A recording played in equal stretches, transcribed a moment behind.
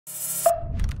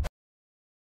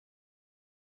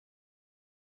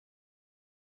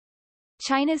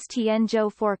China's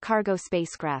Tianzhou-4 cargo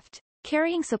spacecraft,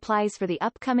 carrying supplies for the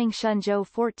upcoming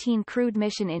Tianzhou-14 crewed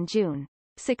mission in June,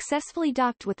 successfully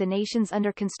docked with the nation's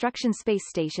under-construction space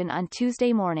station on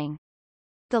Tuesday morning.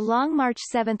 The Long March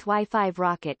 7 Y-5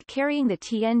 rocket carrying the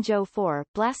Tianzhou-4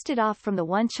 blasted off from the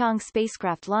Wenchang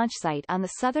spacecraft launch site on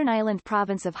the southern island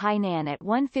province of Hainan at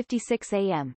 1:56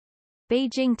 a.m.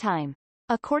 Beijing time,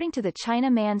 according to the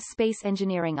China Manned Space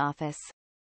Engineering Office.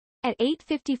 At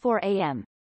 8:54 a.m.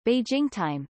 Beijing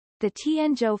time, the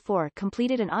Tianzhou-4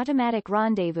 completed an automatic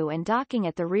rendezvous and docking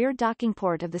at the rear docking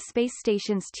port of the space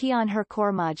station's Tianhe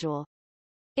core module.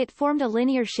 It formed a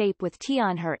linear shape with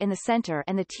Tianhe in the center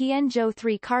and the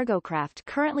Tianzhou-3 cargo craft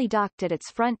currently docked at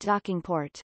its front docking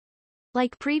port.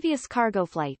 Like previous cargo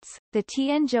flights, the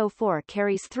Tianzhou-4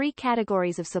 carries 3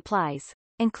 categories of supplies,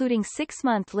 including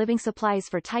 6-month living supplies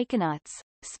for taikonauts,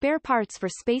 spare parts for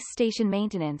space station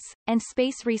maintenance, and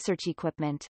space research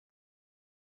equipment.